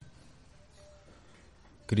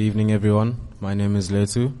Good evening, everyone. My name is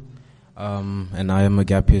Letu, and I am a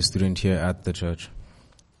gap year student here at the church.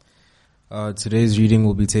 Today's reading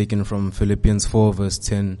will be taken from Philippians 4, verse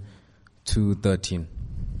 10 to 13.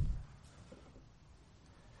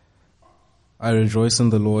 I rejoice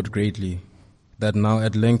in the Lord greatly, that now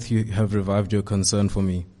at length you have revived your concern for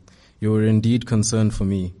me. You were indeed concerned for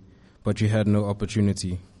me, but you had no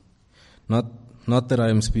opportunity. Not that I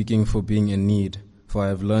am speaking for being in need, for I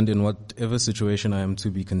have learned in whatever situation I am to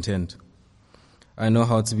be content. I know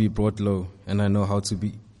how to be brought low, and I know how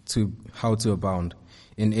to abound.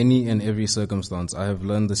 In any and every circumstance, I have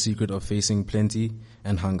learned the secret of facing plenty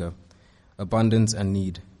and hunger, abundance and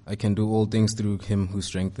need. I can do all things through him who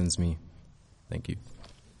strengthens me. Thank you.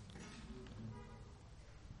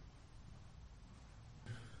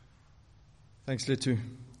 Thanks, Letu.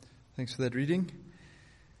 Thanks for that reading.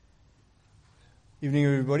 Evening,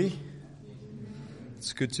 everybody.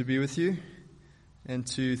 It's good to be with you and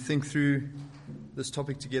to think through this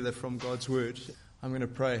topic together from God's Word. I'm going to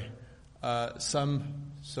pray. Some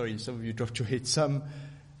of you dropped your head. Some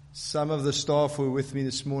of the staff were with me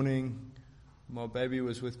this morning. My baby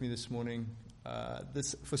was with me this morning.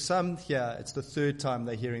 For some here, it's the third time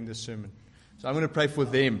they're hearing this sermon. So I'm going to pray for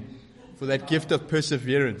them, for that gift of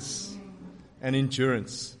perseverance and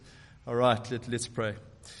endurance. All right, let's pray.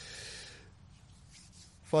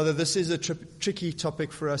 Father, this is a tricky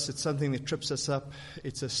topic for us. It's something that trips us up.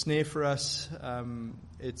 It's a snare for us.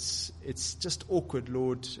 It's just awkward,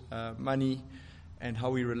 Lord, money and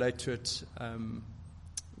how we relate to it.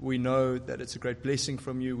 We know that it's a great blessing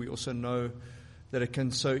from you. We also know that it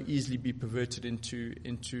can so easily be perverted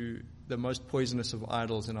into the most poisonous of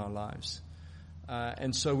idols in our lives.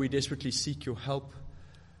 And so we desperately seek your help.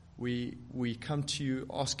 We come to you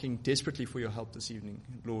asking desperately for your help this evening,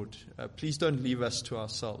 Lord. Please don't leave us to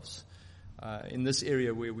ourselves in this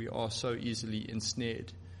area where we are so easily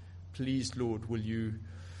ensnared. Please, Lord, will you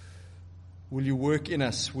work in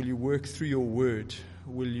us? Will you work through your word?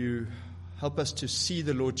 Will you help us to see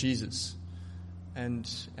the Lord Jesus and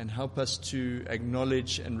help us to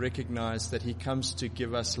acknowledge and recognize that he comes to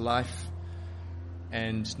give us life,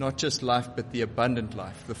 and not just life, but the abundant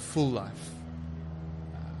life, the full life.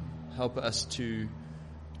 Help us to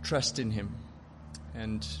trust in him.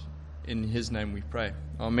 And in his name we pray.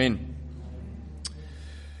 Amen.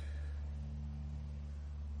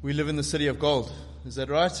 We live in the city of gold. Is that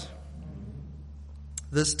right?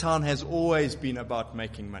 This town has always been about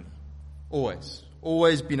making money. Always.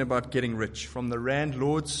 Always been about getting rich. From the Rand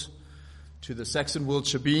Lords to the Saxon World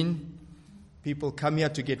Shebeen, people come here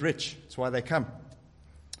to get rich. That's why they come.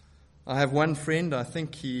 I have one friend, I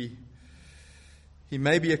think he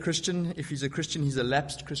may be a Christian. If he's a Christian, he's a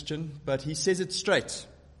lapsed Christian. But he says it straight.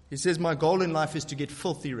 He says, my goal in life is to get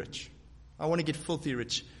filthy rich. I want to get filthy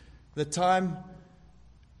rich. The time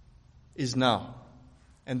is now.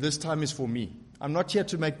 And this time is for me. I'm not here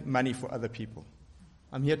to make money for other people.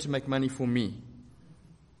 I'm here to make money for me.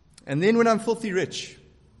 And then when I'm filthy rich,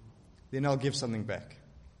 then I'll give something back.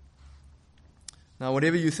 Now,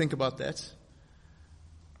 whatever you think about that,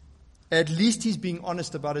 at least he's being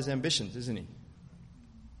honest about his ambitions, isn't he?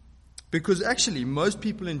 Because actually, most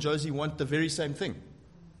people in Josie want the very same thing.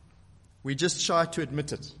 We're just shy to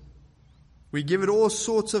admit it. We give it all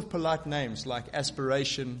sorts of polite names like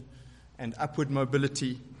aspiration and upward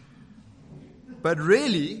mobility. But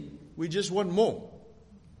really, we just want more.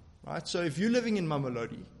 Right? So if you're living in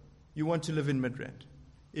Mamelodi, you want to live in Midrand.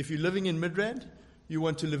 If you're living in Midrand, you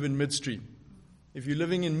want to live in Midstream. If you're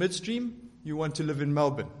living in Midstream, you want to live in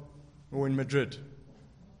Melbourne or in Madrid.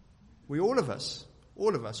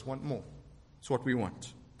 All of us want more. It's what we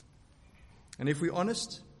want. And if we're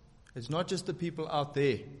honest, it's not just the people out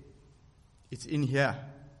there. It's in here.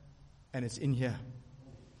 And it's in here.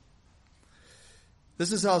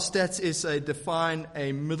 This is how Stats SA define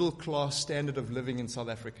a middle-class standard of living in South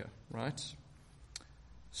Africa, right?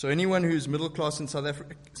 So anyone who's middle class in South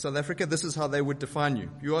Africa, this is how they would define you.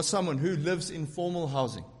 You are someone who lives in formal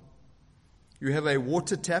housing. You have a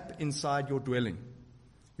water tap inside your dwelling.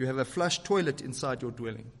 You have a flush toilet inside your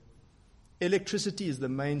dwelling. Electricity is the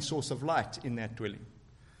main source of light in that dwelling.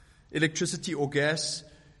 Electricity or gas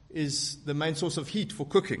is the main source of heat for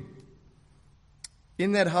cooking.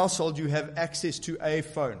 In that household, you have access to a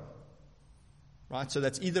phone. Right? So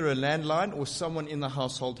that's either a landline or someone in the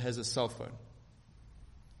household has a cell phone.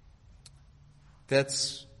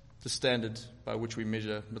 That's the standard by which we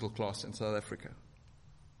measure middle class in South Africa.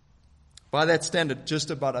 By that standard,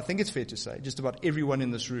 I think it's fair to say, just about everyone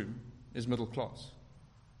in this room is middle class,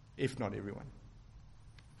 if not everyone.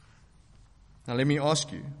 Now let me ask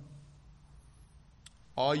you,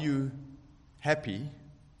 are you happy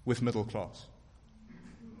with middle class?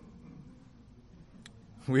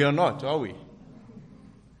 We are not, are we?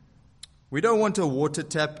 We don't want a water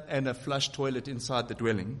tap and a flush toilet inside the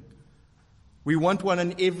dwelling. We want one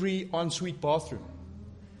in every ensuite bathroom.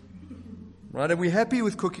 Right? And we're happy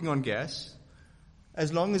with cooking on gas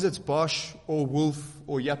as long as it's Bosch or Wolf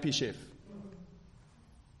or Yuppie Chef.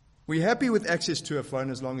 We're happy with access to a phone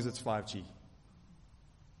as long as it's 5G.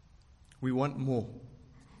 We want more.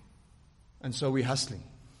 And so we're hustling.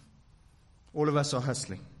 All of us are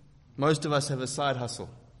hustling. Most of us have a side hustle.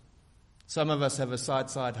 Some of us have a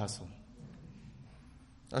side hustle.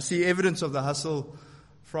 I see evidence of the hustle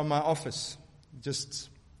from my office, just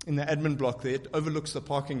in the admin block there. It overlooks the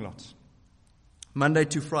parking lot. Monday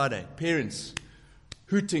to Friday, parents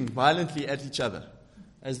hooting violently at each other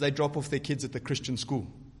as they drop off their kids at the Christian school.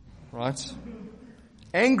 Right?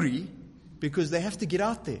 Angry because they have to get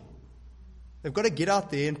out there. They've got to get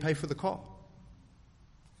out there and pay for the car.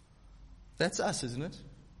 That's us, isn't it?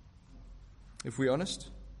 If we're honest.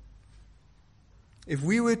 If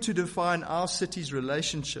we were to define our city's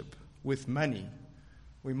relationship with money,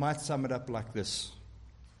 we might sum it up like this: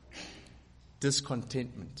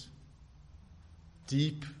 discontentment.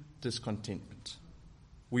 Deep discontentment.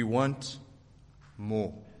 We want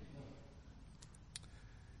more.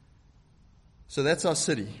 So that's our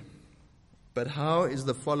city. But how is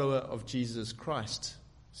the follower of Jesus Christ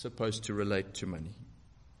supposed to relate to money?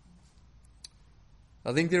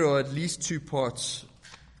 I think there are at least two parts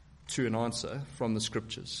to an answer from the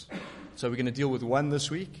scriptures. So we're going to deal with one this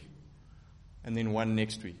week and then one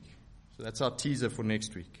next week. So that's our teaser for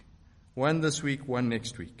next week. One this week, one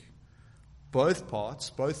next week. Both parts,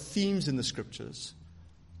 both themes in the scriptures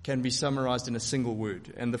can be summarized in a single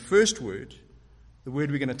word. And the first word, the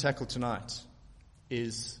word we're going to tackle tonight,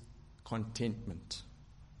 is contentment.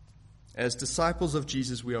 As disciples of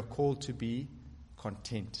Jesus, we are called to be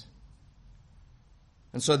content.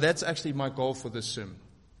 And so that's actually my goal for this sermon.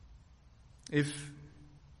 If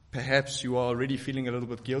perhaps you are already feeling a little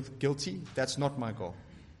bit guilty, that's not my goal.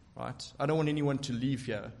 Right? I don't want anyone to leave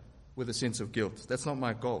here with a sense of guilt. That's not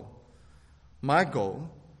my goal. My goal,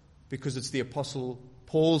 because it's the Apostle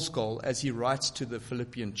Paul's goal as he writes to the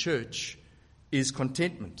Philippian church, is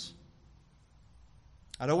contentment.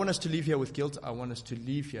 I don't want us to leave here with guilt. I want us to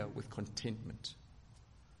leave here with contentment.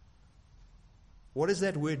 What does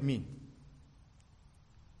that word mean?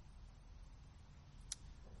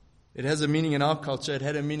 It has a meaning in our culture. It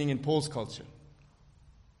had a meaning in Paul's culture.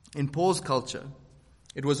 In Paul's culture,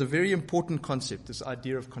 it was a very important concept, this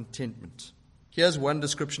idea of contentment. Here's one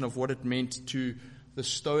description of what it meant to the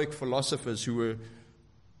Stoic philosophers who were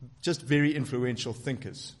just very influential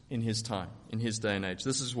thinkers in his time, in his day and age.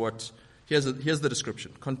 This is what, here's the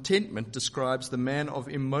description. Contentment describes the man of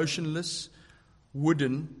emotionless,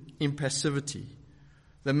 wooden impassivity,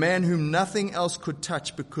 the man whom nothing else could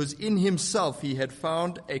touch because in himself he had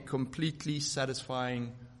found a completely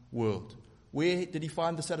satisfying world. Where did he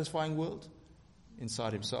find the satisfying world?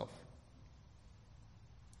 Inside himself.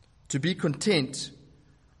 To be content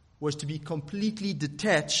was to be completely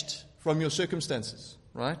detached from your circumstances,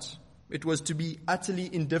 right? It was to be utterly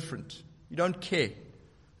indifferent. You don't care.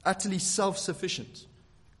 Utterly self-sufficient.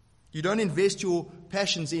 You don't invest your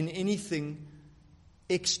passions in anything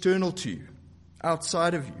external to you,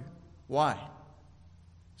 outside of you. Why?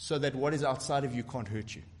 So that what is outside of you can't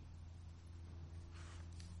hurt you.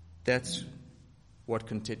 That's what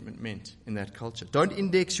contentment meant in that culture. Don't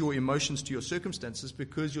index your emotions to your circumstances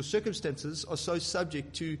because your circumstances are so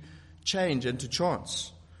subject to change and to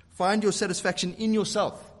chance. Find your satisfaction in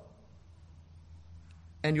yourself,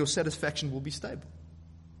 and your satisfaction will be stable.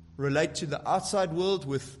 Relate to the outside world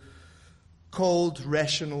with cold,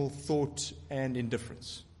 rational thought and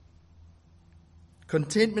indifference.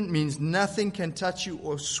 Contentment means nothing can touch you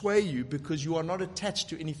or sway you because you are not attached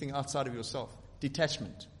to anything outside of yourself.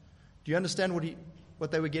 Detachment. Do you understand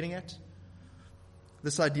what they were getting at?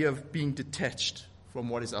 This idea of being detached from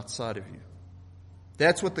what is outside of you.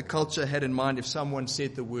 That's what the culture had in mind if someone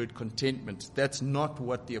said the word contentment. That's not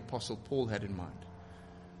what the Apostle Paul had in mind.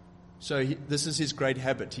 So this is his great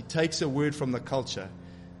habit. He takes a word from the culture,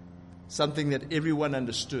 something that everyone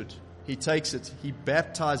understood. He takes it, he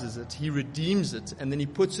baptizes it, he redeems it, and then he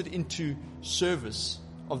puts it into service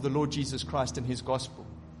of the Lord Jesus Christ and his gospel.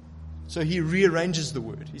 So he rearranges the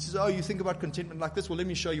word. He says, oh, you think about contentment like this? Well, let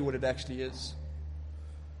me show you what it actually is.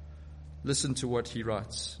 Listen to what he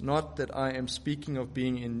writes. Not that I am speaking of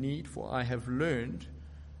being in need, for I have learned,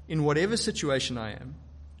 in whatever situation I am,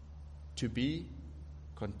 to be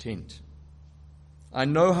content. I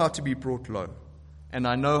know how to be brought low, and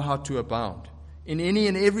I know how to abound. In any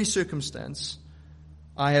and every circumstance,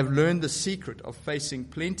 I have learned the secret of facing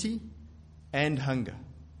plenty and hunger,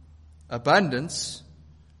 abundance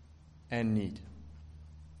and need.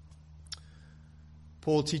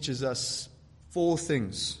 Paul teaches us 4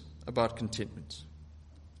 things about contentment.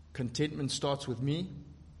 Contentment starts with me.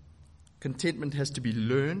 Contentment has to be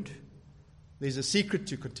learned. There's a secret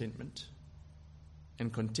to contentment.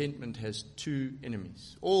 And contentment has 2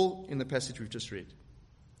 enemies. All in the passage we've just read.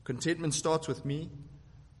 Contentment starts with me.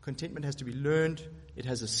 Contentment has to be learned. It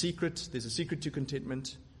has a secret. There's a secret to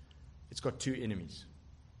contentment. It's got 2 enemies.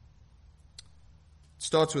 It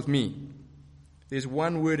starts with me. There's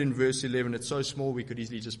one word in verse 11. It's so small we could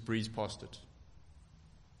easily just breeze past it.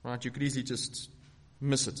 Right? You could easily just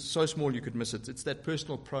miss it. So small you could miss it. It's that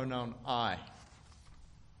personal pronoun I.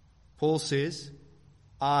 Paul says,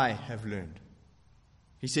 I have learned.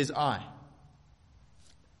 He says I.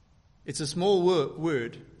 It's a small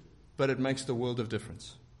word, but it makes the world of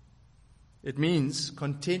difference. It means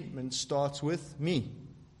contentment starts with me.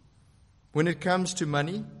 When it comes to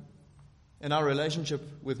money and our relationship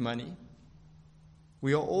with money,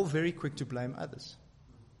 we are all very quick to blame others.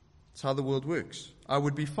 It's how the world works. I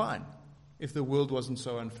would be fine if the world wasn't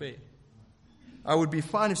so unfair. I would be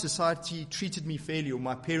fine if society treated me fairly or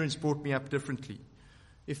my parents brought me up differently.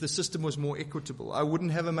 If the system was more equitable, I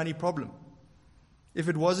wouldn't have a money problem. If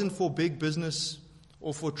it wasn't for big business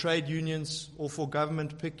or for trade unions or for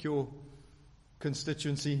government, pick your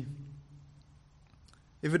constituency.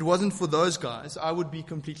 If it wasn't for those guys, I would be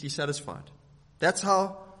completely satisfied. That's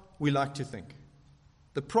how we like to think.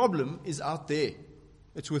 The problem is out there.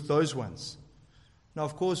 It's with those ones. Now,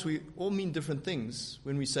 of course, we all mean different things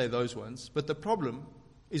when we say those ones, but the problem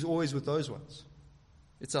is always with those ones.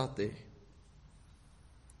 It's out there.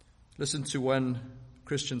 Listen to one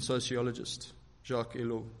Christian sociologist, Jacques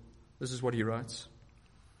Ellul. This is what he writes.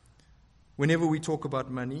 Whenever we talk about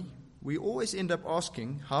money, we always end up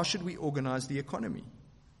asking, how should we organize the economy?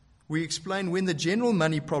 We explain when the general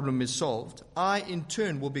money problem is solved, I in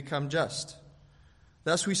turn will become just.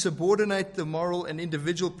 Thus we subordinate the moral and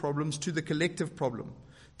individual problems to the collective problem,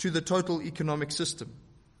 to the total economic system.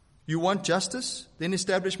 You want justice? Then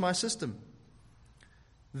establish my system.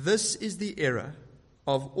 This is the error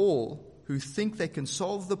of all who think they can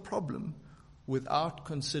solve the problem without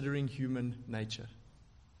considering human nature.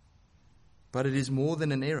 But it is more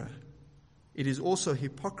than an error. It is also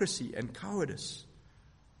hypocrisy and cowardice.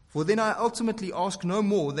 For then I ultimately ask no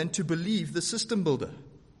more than to believe the system builder.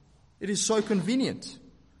 It is so convenient.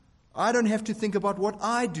 I don't have to think about what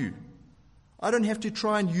I do. I don't have to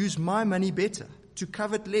try and use my money better, to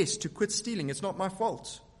covet less, to quit stealing. It's not my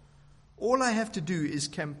fault. All I have to do is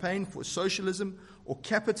campaign for socialism or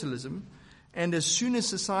capitalism, and as soon as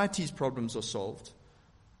society's problems are solved,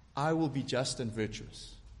 I will be just and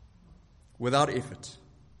virtuous. Without effort,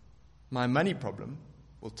 my money problem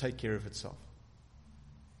will take care of itself.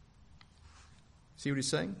 See what he's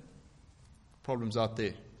saying? Problems out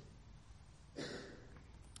there.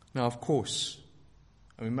 Now, of course,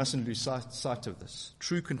 and we mustn't lose sight of this,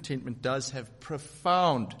 true contentment does have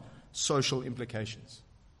profound social implications.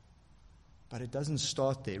 But it doesn't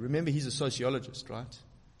start there. Remember, he's a sociologist, right?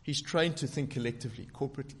 He's trained to think collectively,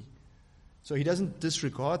 corporately. So he doesn't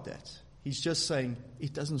disregard that. He's just saying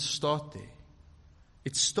it doesn't start there.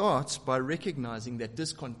 It starts by recognizing that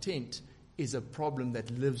discontent is a problem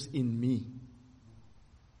that lives in me.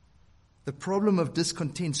 The problem of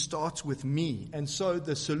discontent starts with me. And so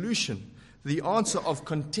the solution, the answer of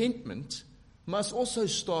contentment, must also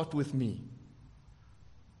start with me.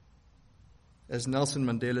 As Nelson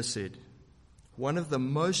Mandela said, one of the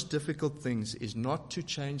most difficult things is not to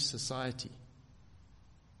change society,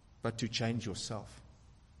 but to change yourself.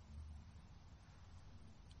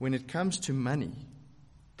 When it comes to money,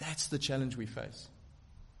 that's the challenge we face.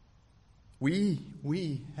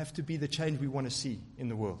 We have to be the change we want to see in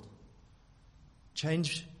the world.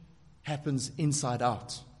 Change happens inside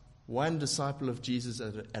out, one disciple of Jesus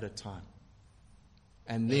at a time.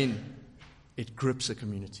 And then it grips a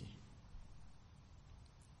community.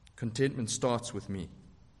 Contentment starts with me.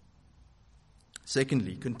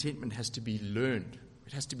 Secondly, contentment has to be learned.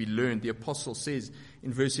 It has to be learned. The apostle says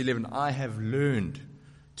in verse 11, I have learned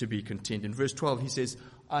to be content. In verse 12, he says,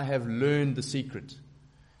 I have learned the secret.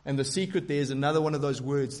 And the secret there is another one of those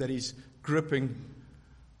words that is gripping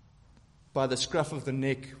by the scruff of the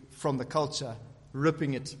neck from the culture,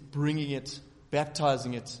 ripping it, bringing it,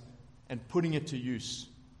 baptizing it, and putting it to use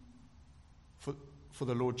for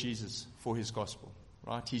the Lord Jesus, for his gospel.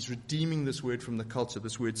 Right? He's redeeming this word from the culture,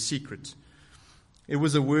 this word secret. It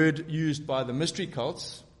was a word used by the mystery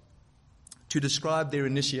cults to describe their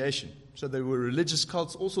initiation. So there were religious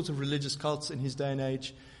cults, all sorts of religious cults in his day and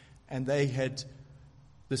age, and they had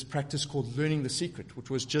this practice called learning the secret, which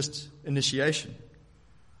was just initiation.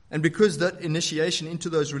 And because that initiation into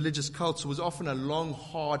those religious cults was often a long,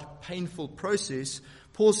 hard, painful process,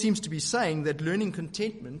 Paul seems to be saying that learning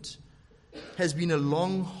contentment has been a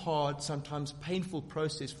long, hard, sometimes painful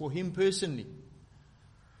process for him personally.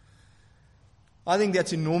 I think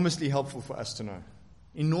that's enormously helpful for us to know.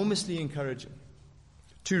 Enormously encouraging.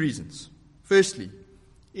 2 reasons. Firstly,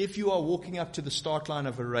 if you are walking up to the start line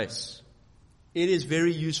of a race, it is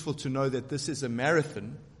very useful to know that this is a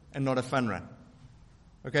marathon and not a fun run.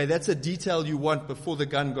 Okay, that's a detail you want before the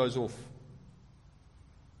gun goes off.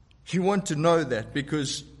 You want to know that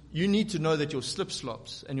because you need to know that your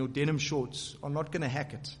slip-slops and your denim shorts are not going to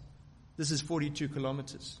hack it. This is 42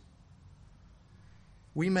 kilometers.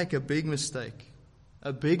 We make a big mistake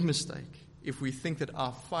if we think that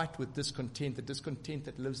our fight with discontent, the discontent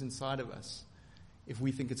that lives inside of us, if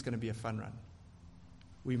we think it's going to be a fun run.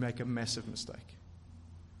 We make a massive mistake.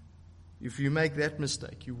 If you make that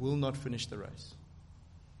mistake, you will not finish the race.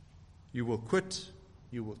 You will quit,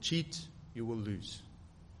 you will cheat, you will lose.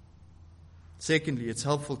 Secondly, it's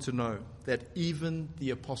helpful to know that even the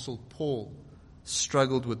Apostle Paul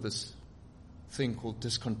struggled with this thing called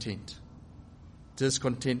discontent.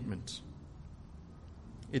 Discontentment.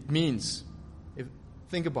 It means,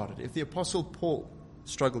 think about it, if the Apostle Paul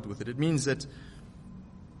struggled with it, it means that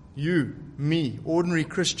you, me, ordinary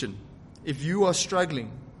Christian, if you are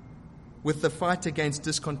struggling with the fight against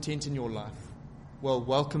discontent in your life, well,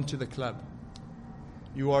 welcome to the club.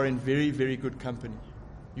 You are in very, very good company.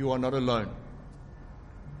 You are not alone.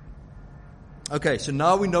 Okay, so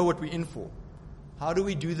now we know what we're in for. How do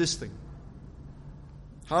we do this thing?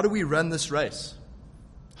 How do we run this race?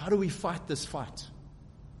 How do we fight this fight?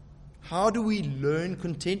 How do we learn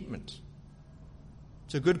contentment?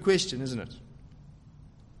 It's a good question, isn't it?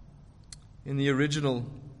 In the original,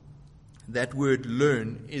 that word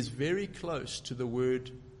learn is very close to the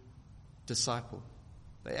word disciple.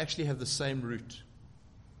 They actually have the same root.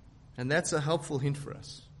 And that's a helpful hint for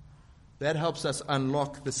us. That helps us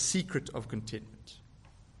unlock the secret of contentment.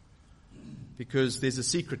 Because there's a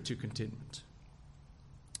secret to contentment.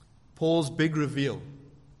 Paul's big reveal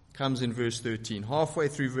comes in verse 13. Halfway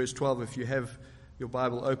through verse 12, if you have your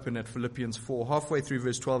Bible open at Philippians 4, halfway through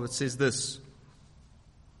verse 12, it says this.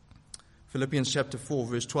 Philippians chapter 4,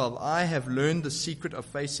 verse 12. I have learned the secret of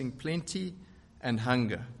facing plenty and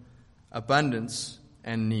hunger, abundance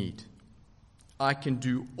and need. I can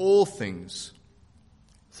do all things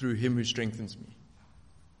through him who strengthens me.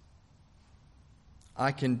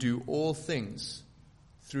 I can do all things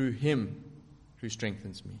through him who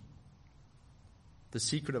strengthens me. The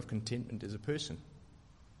secret of contentment is a person.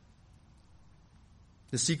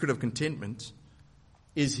 The secret of contentment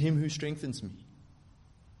is him who strengthens me,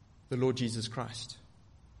 the Lord Jesus Christ.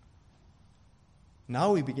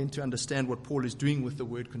 Now we begin to understand what Paul is doing with the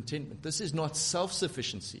word contentment. This is not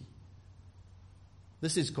self-sufficiency.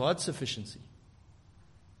 This is God's sufficiency.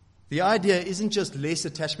 The idea isn't just less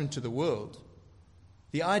attachment to the world.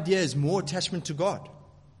 The idea is more attachment to God.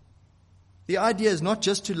 The idea is not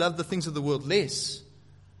just to love the things of the world less,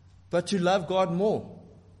 but to love God more.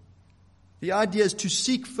 The idea is to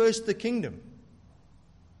seek first the kingdom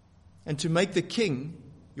and to make the king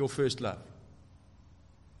your first love.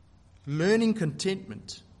 Learning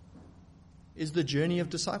contentment is the journey of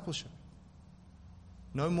discipleship.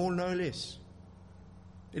 No more, no less.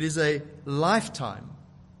 It is a lifetime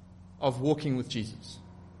of walking with Jesus.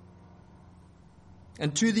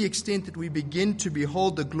 And to the extent that we begin to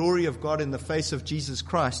behold the glory of God in the face of Jesus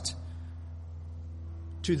Christ,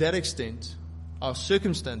 to that extent, our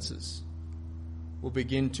circumstances will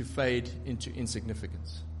begin to fade into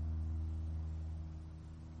insignificance.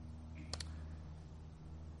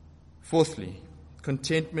 Fourthly,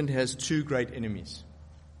 contentment has 2 great enemies.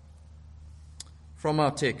 From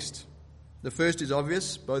our text, the first is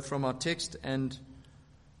obvious, both from our text and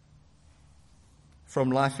from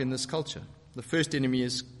life in this culture. The first enemy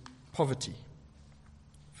is poverty.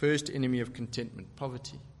 First enemy of contentment,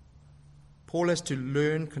 poverty. Paul has to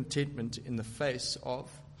learn contentment in the face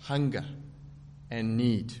of hunger and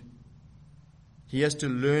need. He has to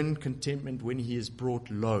learn contentment when he is brought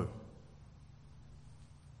low.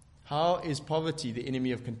 How is poverty the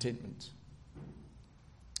enemy of contentment?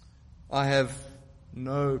 I have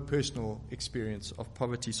no personal experience of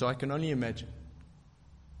poverty, so I can only imagine.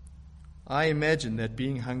 I imagine that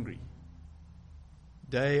being hungry,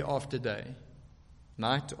 day after day,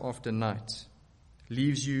 night after night,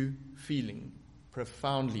 leaves you feeling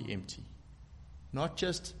profoundly empty. Not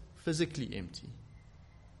just physically empty,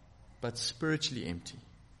 but spiritually empty.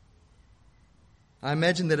 I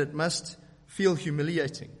imagine that it must feel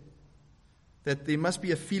humiliating, that there must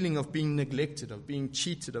be a feeling of being neglected, of being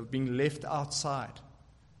cheated, of being left outside,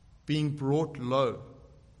 being brought low,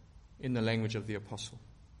 in the language of the apostle,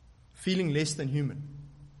 feeling less than human.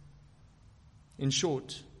 In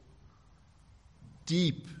short,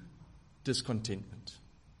 deep discontentment.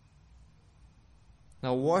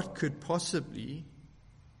 Now, what could possibly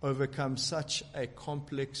overcome such a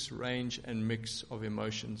complex range and mix of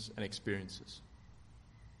emotions and experiences?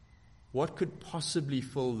 What could possibly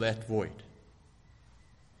fill that void?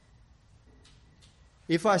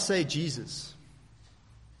 If I say Jesus,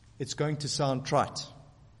 it's going to sound trite.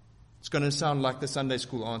 It's going to sound like the Sunday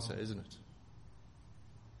school answer, isn't it?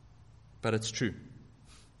 But it's true.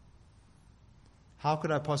 How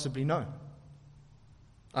could I possibly know?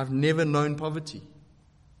 I've never known poverty.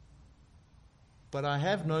 But I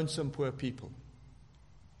have known some poor people.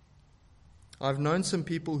 I've known some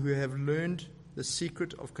people who have learned the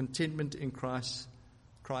secret of contentment in Christ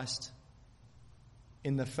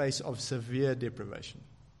in the face of severe deprivation.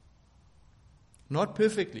 Not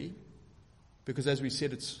perfectly, because as we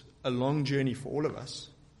said, it's a long journey for all of us.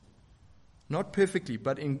 Not perfectly,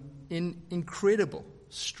 but in incredible,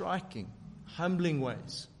 striking, humbling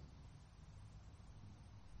ways.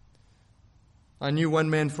 I knew one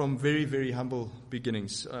man from very, very humble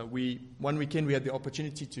beginnings. One weekend we had the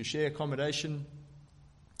opportunity to share accommodation.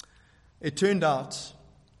 It turned out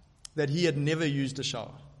that he had never used a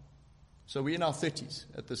shower. So we're in our 30s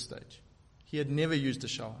at this stage. He had never used a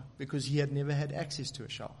shower because he had never had access to a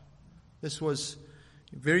shower. This was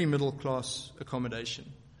very middle class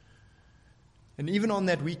accommodation. And even on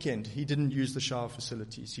that weekend, he didn't use the shower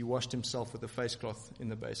facilities. He washed himself with a face cloth in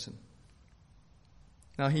the basin.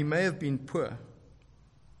 Now, he may have been poor,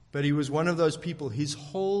 but he was one of those people, his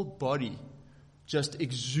whole body just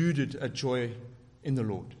exuded a joy in the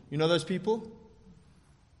Lord. You know those people?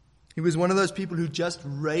 He was one of those people who just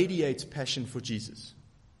radiates passion for Jesus.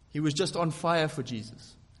 He was just on fire for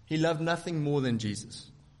Jesus. He loved nothing more than Jesus.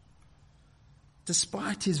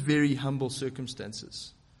 Despite his very humble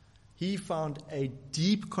circumstances, he found a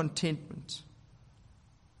deep contentment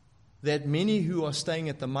that many who are staying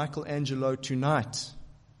at the Michelangelo tonight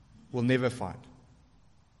will never find.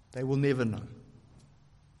 They will never know.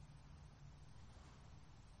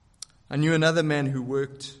 I knew another man who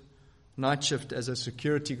worked night shift as a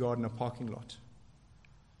security guard in a parking lot.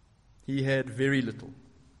 He had very little.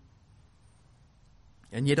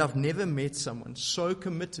 And yet I've never met someone so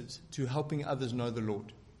committed to helping others know the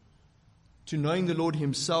Lord, to knowing the Lord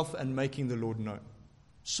himself and making the Lord known.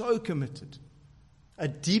 So committed. A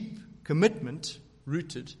deep commitment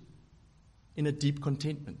rooted in a deep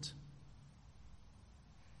contentment.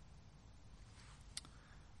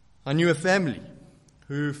 I knew a family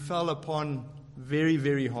who fell upon very,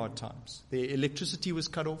 very hard times. Their electricity was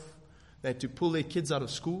cut off. They had to pull their kids out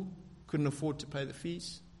of school, couldn't afford to pay the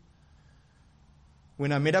fees.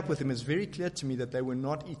 When I met up with them, it was very clear to me that they were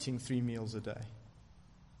not eating 3 meals a day.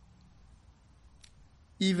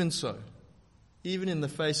 Even so, even in the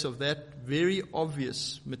face of that very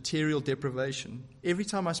obvious material deprivation, every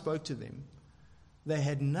time I spoke to them, they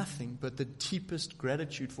had nothing but the deepest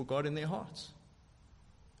gratitude for God in their hearts.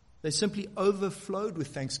 They simply overflowed with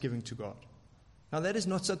thanksgiving to God. Now, that is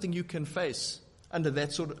not something you can face under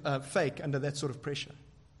that sort of under that sort of pressure,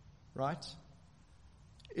 right?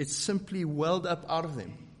 It's simply welled up out of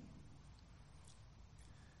them.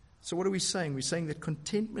 So what are we saying? We're saying that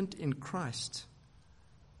contentment in Christ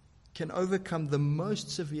can overcome the most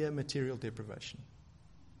severe material deprivation.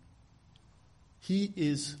 He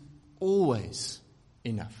is always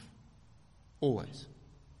enough. Always.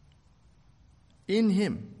 In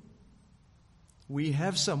him, we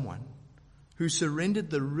have someone who surrendered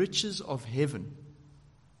the riches of heaven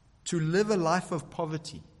to live a life of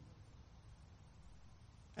poverty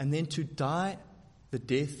and then to die the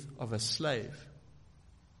death of a slave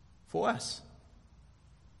for us.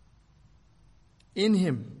 In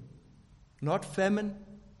him, not famine,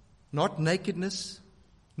 not nakedness,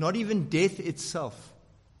 not even death itself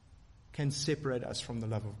can separate us from the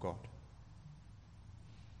love of God.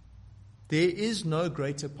 There is no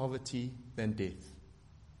greater poverty than death.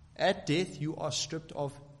 At death, you are stripped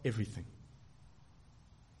of everything.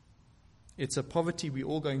 It's a poverty we're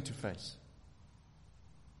all going to face.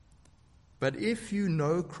 But if you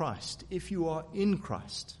know Christ, if you are in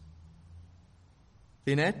Christ,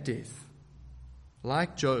 then at death,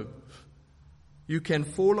 like Job, you can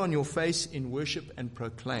fall on your face in worship and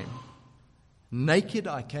proclaim, "Naked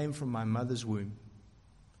I came from my mother's womb.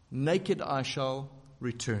 Naked I shall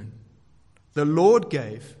return. The Lord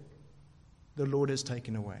gave, the Lord has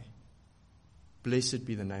taken away. Blessed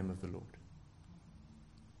be the name of the Lord."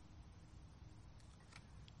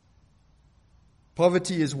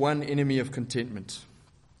 Poverty is one enemy of contentment.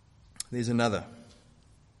 There's another.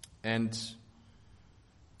 and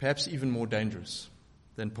perhaps even more dangerous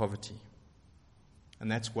than poverty,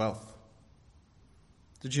 and that's wealth.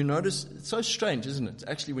 Did you notice? It's so strange, isn't it?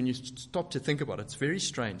 Actually, when you stop to think about it, it's very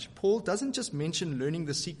strange. Paul doesn't just mention learning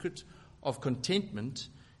the secret of contentment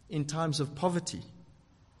in times of poverty.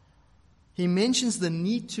 He mentions the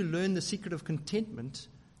need to learn the secret of contentment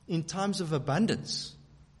in times of abundance,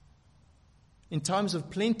 in times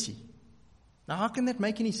of plenty. Now, how can that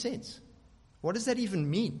make any sense? What does that even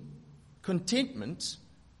mean? Contentment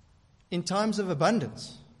in times of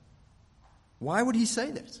abundance. Why would he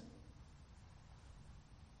say that?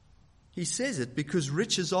 He says it because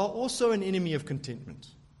riches are also an enemy of contentment.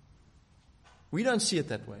 We don't see it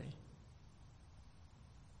that way.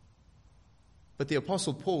 But the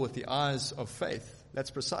Apostle Paul, with the eyes of faith,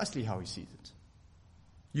 that's precisely how he sees it.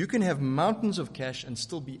 You can have mountains of cash and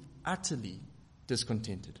still be utterly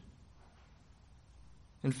discontented.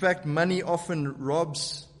 In fact, money often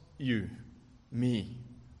robs you, me,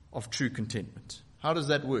 of true contentment. How does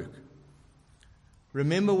that work?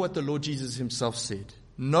 Remember what the Lord Jesus himself said.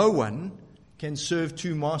 No one can serve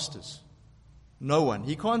two masters. No one.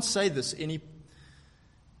 He can't say this he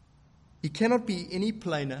cannot be any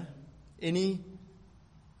plainer, any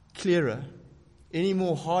clearer, any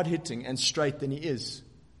more hard-hitting and straight than he is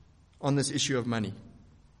on this issue of money.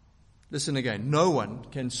 Listen again. No one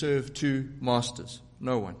can serve two masters.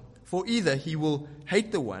 No one. For either he will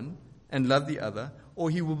hate the one and love the other, or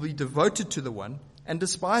he will be devoted to the one and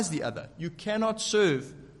despise the other. You cannot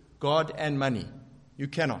serve God and money. You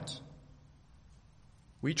cannot.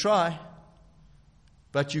 We try,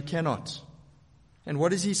 but you cannot. And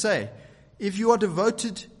what does he say? If you are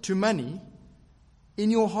devoted to money, in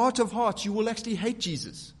your heart of hearts, you will actually hate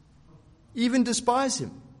Jesus, even despise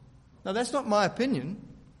him. Now, that's not my opinion.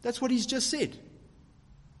 That's what he's just said.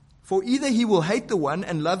 For either he will hate the one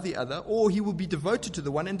and love the other, or he will be devoted to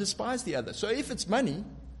the one and despise the other. So if it's money,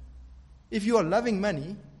 if you are loving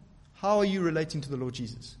money, how are you relating to the Lord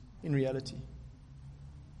Jesus in reality?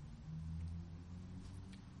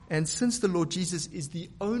 And since the Lord Jesus is the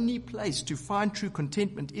only place to find true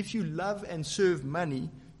contentment, if you love and serve money,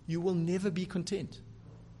 you will never be content.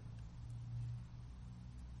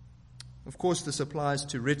 Of course, this applies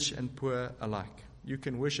to rich and poor alike. You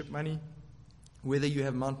can worship money, whether you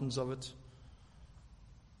have mountains of it,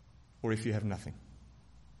 or if you have nothing.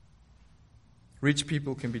 Rich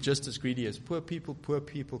people can be just as greedy as poor people. Poor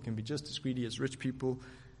people can be just as greedy as rich people.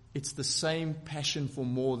 It's the same passion for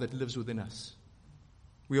more that lives within us.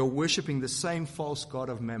 We are worshipping the same false god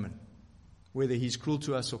of mammon, whether he's cruel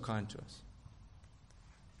to us or kind to us.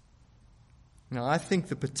 Now, I think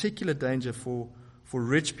the particular danger for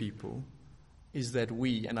rich people is that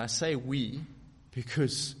we, and I say we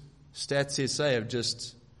because Stats SA have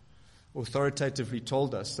just authoritatively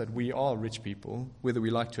told us that we are rich people, whether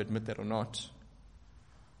we like to admit that or not.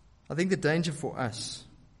 I think the danger for us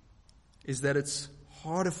is that it's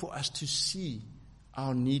harder for us to see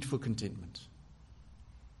our need for contentment.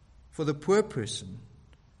 For the poor person,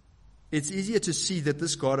 it's easier to see that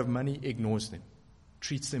this god of money ignores them,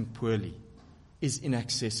 treats them poorly, is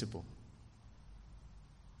inaccessible.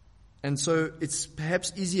 And so it's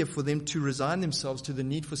perhaps easier for them to resign themselves to the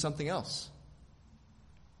need for something else.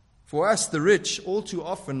 For us, the rich, all too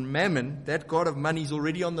often, mammon, that god of money, is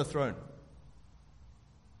already on the throne.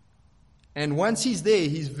 And once he's there,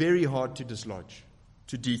 he's very hard to dislodge,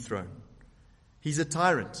 to dethrone. He's a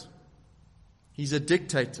tyrant. He's a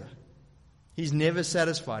dictator. He's never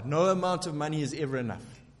satisfied. No amount of money is ever enough.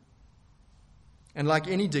 And like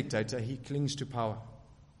any dictator, he clings to power.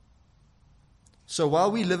 So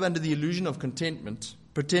while we live under the illusion of contentment,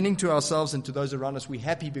 pretending to ourselves and to those around us we're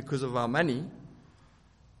happy because of our money,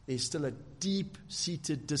 there's still a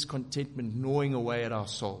deep-seated discontentment gnawing away at our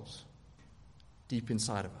souls, deep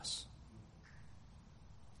inside of us.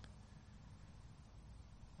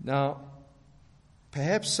 Now,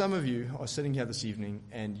 perhaps some of you are sitting here this evening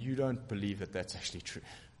and you don't believe that that's actually true.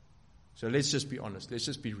 So let's just be honest. Let's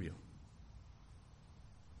just be real.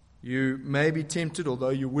 You may be tempted, although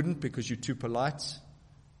you wouldn't because you're too polite.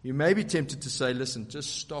 You may be tempted to say, listen,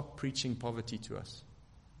 just stop preaching poverty to us.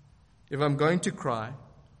 If I'm going to cry,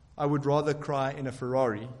 I would rather cry in a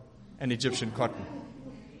Ferrari and Egyptian cotton.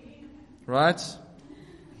 Right?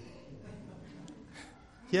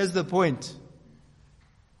 Here's the point.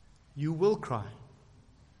 You will cry.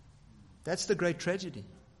 That's the great tragedy.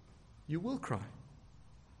 You will cry.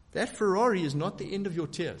 That Ferrari is not the end of your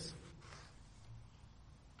tears.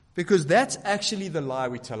 Because that's actually the lie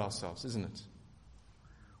we tell ourselves, isn't it?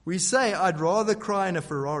 We say, I'd rather cry in a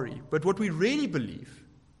Ferrari, but what we really believe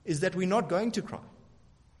is that we're not going to cry.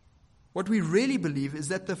 What we really believe is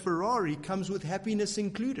that the Ferrari comes with happiness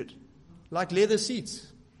included, like leather seats.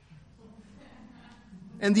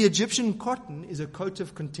 And the Egyptian cotton is a coat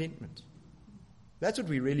of contentment. That's what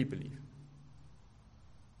we really believe.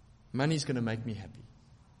 Money's going to make me happy.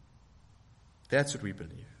 That's what we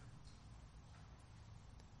believe.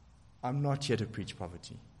 I'm not here to preach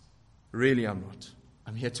poverty. Really, I'm not.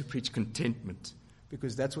 I'm here to preach contentment,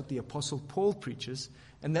 because that's what the Apostle Paul preaches,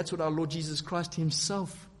 and that's what our Lord Jesus Christ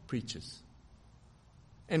himself preaches.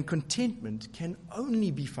 And contentment can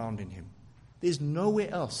only be found in him. There's nowhere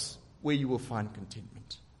else where you will find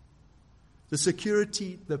contentment. The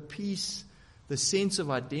security, the peace, the sense of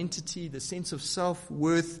identity, the sense of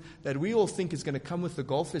self-worth that we all think is going to come with the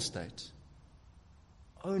golf estate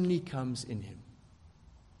only comes in him.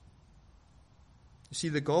 You see,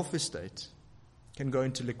 the golf estate can go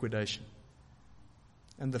into liquidation,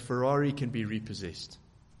 and the Ferrari can be repossessed,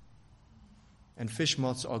 and fish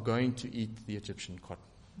moths are going to eat the Egyptian cotton.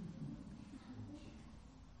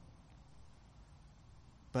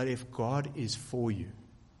 But if God is for you,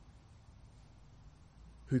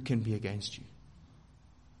 who can be against you?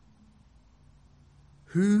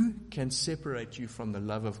 Who can separate you from the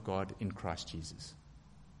love of God in Christ Jesus?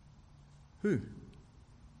 Who?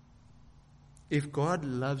 If God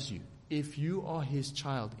loves you, if you are his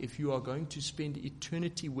child, if you are going to spend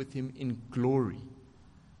eternity with him in glory,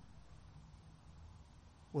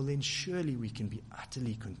 well then surely we can be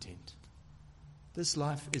utterly content. This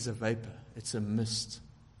life is a vapor. It's a mist.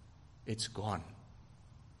 It's gone.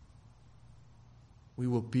 We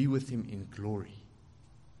will be with him in glory.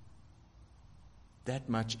 That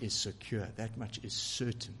much is secure. That much is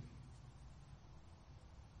certain.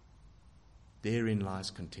 Therein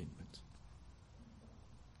lies contentment.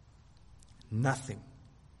 Nothing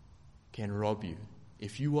can rob you.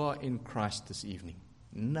 If you are in Christ this evening,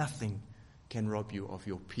 nothing can rob you of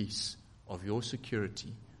your peace, of your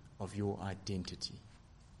security, of your identity.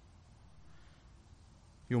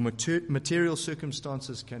 Your material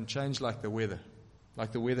circumstances can change like the weather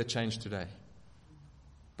changed today.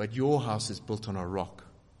 But your house is built on a rock,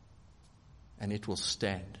 and it will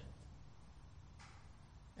stand.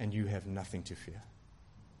 And you have nothing to fear.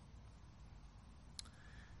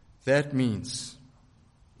 That means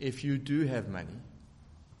if you do have money,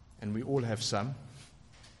 and we all have some,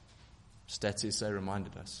 Stats SA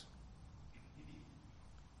reminded us,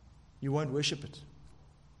 you won't worship it.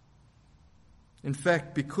 In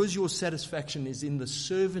fact, because your satisfaction is in the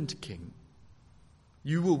servant king,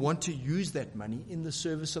 you will want to use that money in the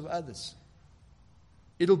service of others.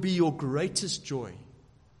 It'll be your greatest joy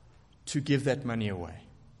to give that money away.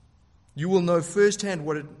 You will know firsthand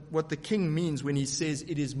what the king means when he says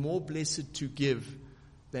it is more blessed to give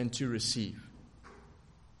than to receive.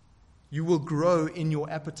 You will grow in your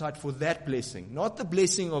appetite for that blessing, not the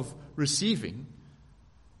blessing of receiving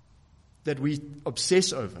that we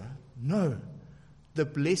obsess over. No, the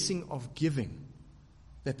blessing of giving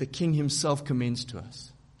that the king himself commends to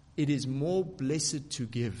us. It is more blessed to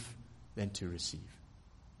give than to receive.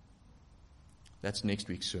 That's next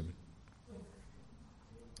week's sermon.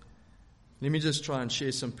 Let me just try and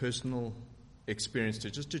share some personal experience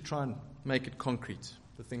just to try and make it concrete,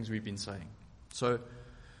 the things we've been saying. So,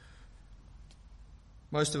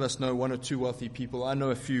 most of us know one or two wealthy people. I know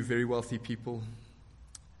a few very wealthy people.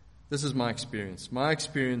 This is my experience. My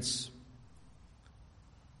experience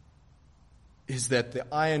is that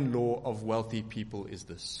the iron law of wealthy people is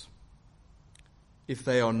this: if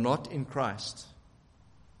they are not in Christ,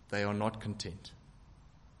 they are not content.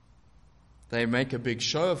 They make a big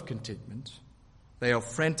show of contentment. They are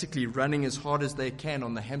frantically running as hard as they can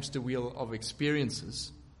on the hamster wheel of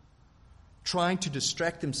experiences, trying to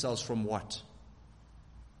distract themselves from what?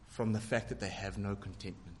 From the fact that they have no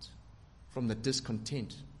contentment, from the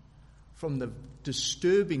discontent, from the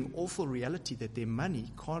disturbing, awful reality that their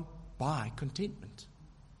money can't buy contentment.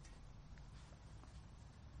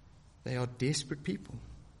 They are desperate people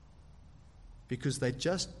because they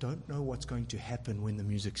just don't know what's going to happen when the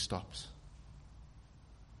music stops.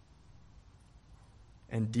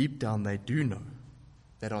 And deep down they do know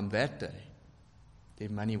that on that day, their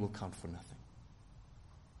money will count for nothing.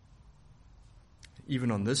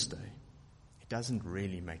 Even on this day, it doesn't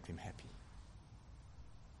really make them happy.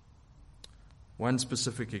 One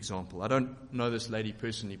specific example. I don't know this lady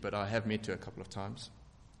personally, but I have met her a couple of times.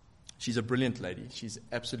 She's a brilliant lady. She's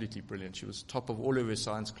absolutely brilliant. She was top of all of her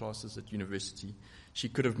science classes at university. She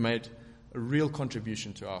could have made a real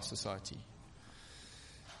contribution to our society.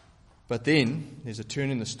 But then there's a turn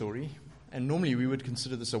in the story, and normally we would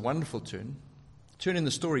consider this a wonderful turn. The turn in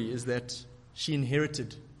the story is that she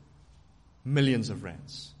inherited millions of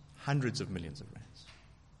rands, hundreds of millions of rands.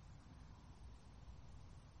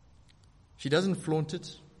 She doesn't flaunt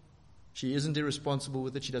it. She isn't irresponsible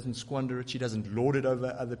with it. She doesn't squander it. She doesn't lord it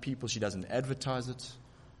over other people. She doesn't advertise it.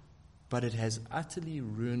 But it has utterly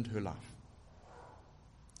ruined her life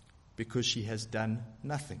because she has done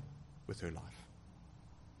nothing with her life.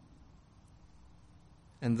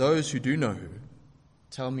 And those who do know her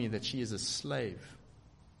tell me that she is a slave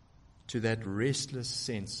to that restless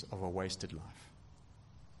sense of a wasted life.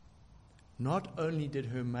 Not only did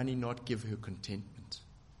her money not give her contentment,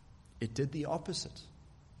 it did the opposite.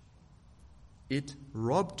 It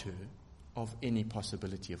robbed her of any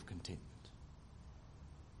possibility of contentment.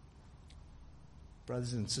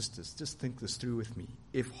 Brothers and sisters, just think this through with me.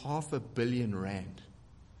 If 500 million rand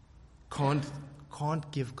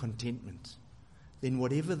can't give contentment, then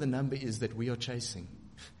whatever the number is that we are chasing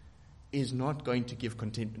is not going to give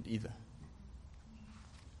contentment either.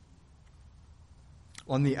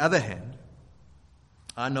 On the other hand,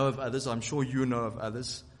 I know of others, I'm sure you know of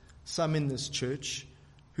others, some in this church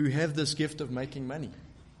who have this gift of making money.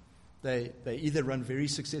 They either run very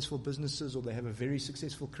successful businesses or they have a very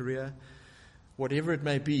successful career. Whatever it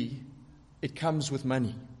may be, it comes with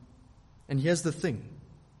money. And here's the thing,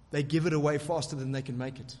 they give it away faster than they can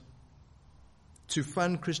make it. To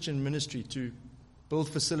fund Christian ministry, to build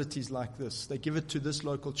facilities like this, they give it to this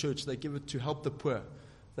local church, they give it to help the poor,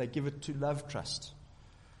 they give it to Love Trust.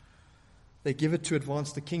 They give it to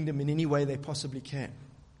advance the kingdom in any way they possibly can.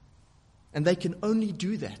 And they can only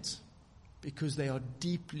do that because they are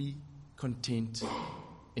deeply content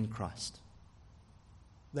in Christ.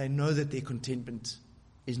 They know that their contentment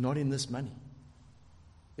is not in this money.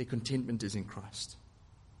 Their contentment is in Christ.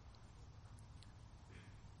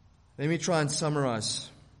 Let me try and summarize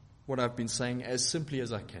what I've been saying as simply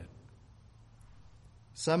as I can.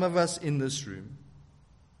 Some of us in this room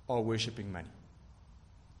are worshipping money.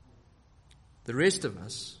 The rest of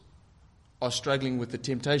us are struggling with the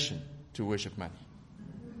temptation to worship money.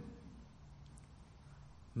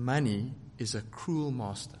 Money is a cruel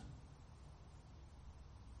master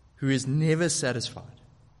who is never satisfied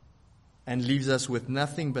and leaves us with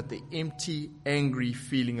nothing but the empty, angry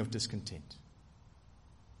feeling of discontent.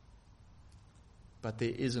 But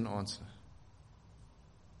there is an answer.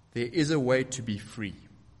 There is a way to be free.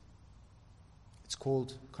 It's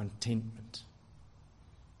called contentment.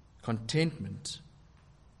 Contentment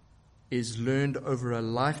is learned over a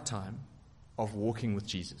lifetime of walking with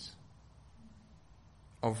Jesus,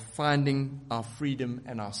 of finding our freedom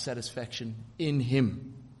and our satisfaction in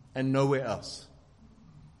Him and nowhere else.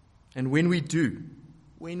 And when we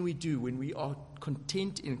are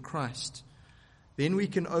content in Christ, then we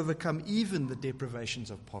can overcome even the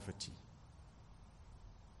deprivations of poverty.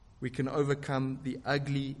 We can overcome the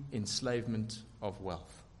ugly enslavement of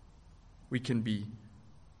wealth. We can be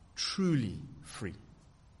truly free.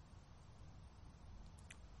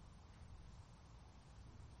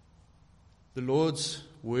 The Lord's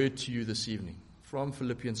word to you this evening from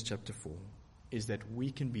Philippians chapter 4 is that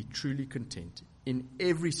we can be truly content in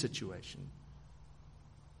every situation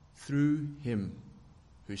through Him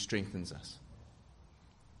who strengthens us.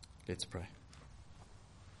 Let's pray.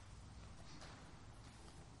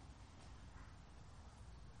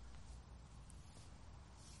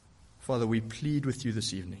 Father, we plead with you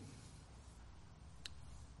this evening.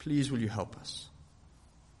 Please will you help us?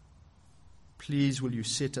 Please will you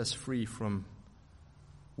set us free from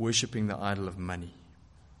worshipping the idol of money?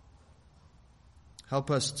 Help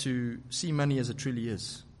us to see money as it truly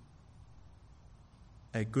is.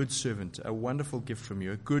 A good servant, a wonderful gift from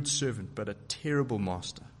you, a good servant, but a terrible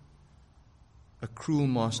master. A cruel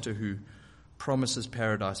master who promises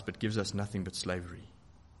paradise but gives us nothing but slavery.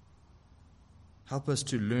 Help us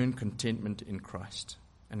to learn contentment in Christ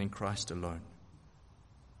and in Christ alone.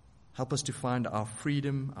 Help us to find our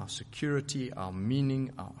freedom, our security, our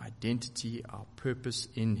meaning, our identity, our purpose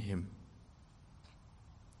in Him.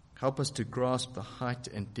 Help us to grasp the height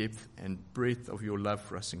and depth and breadth of your love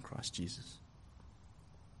for us in Christ Jesus.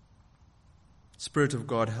 Spirit of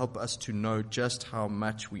God, help us to know just how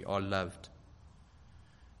much we are loved,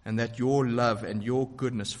 and that your love and your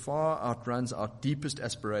goodness far outruns our deepest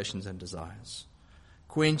aspirations and desires.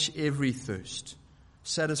 Quench every thirst,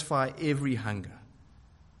 satisfy every hunger.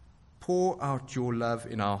 Pour out your love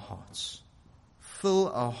in our hearts. Fill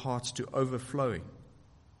our hearts to overflowing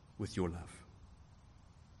with your love.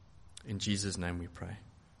 In Jesus' name we pray.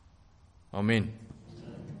 Amen.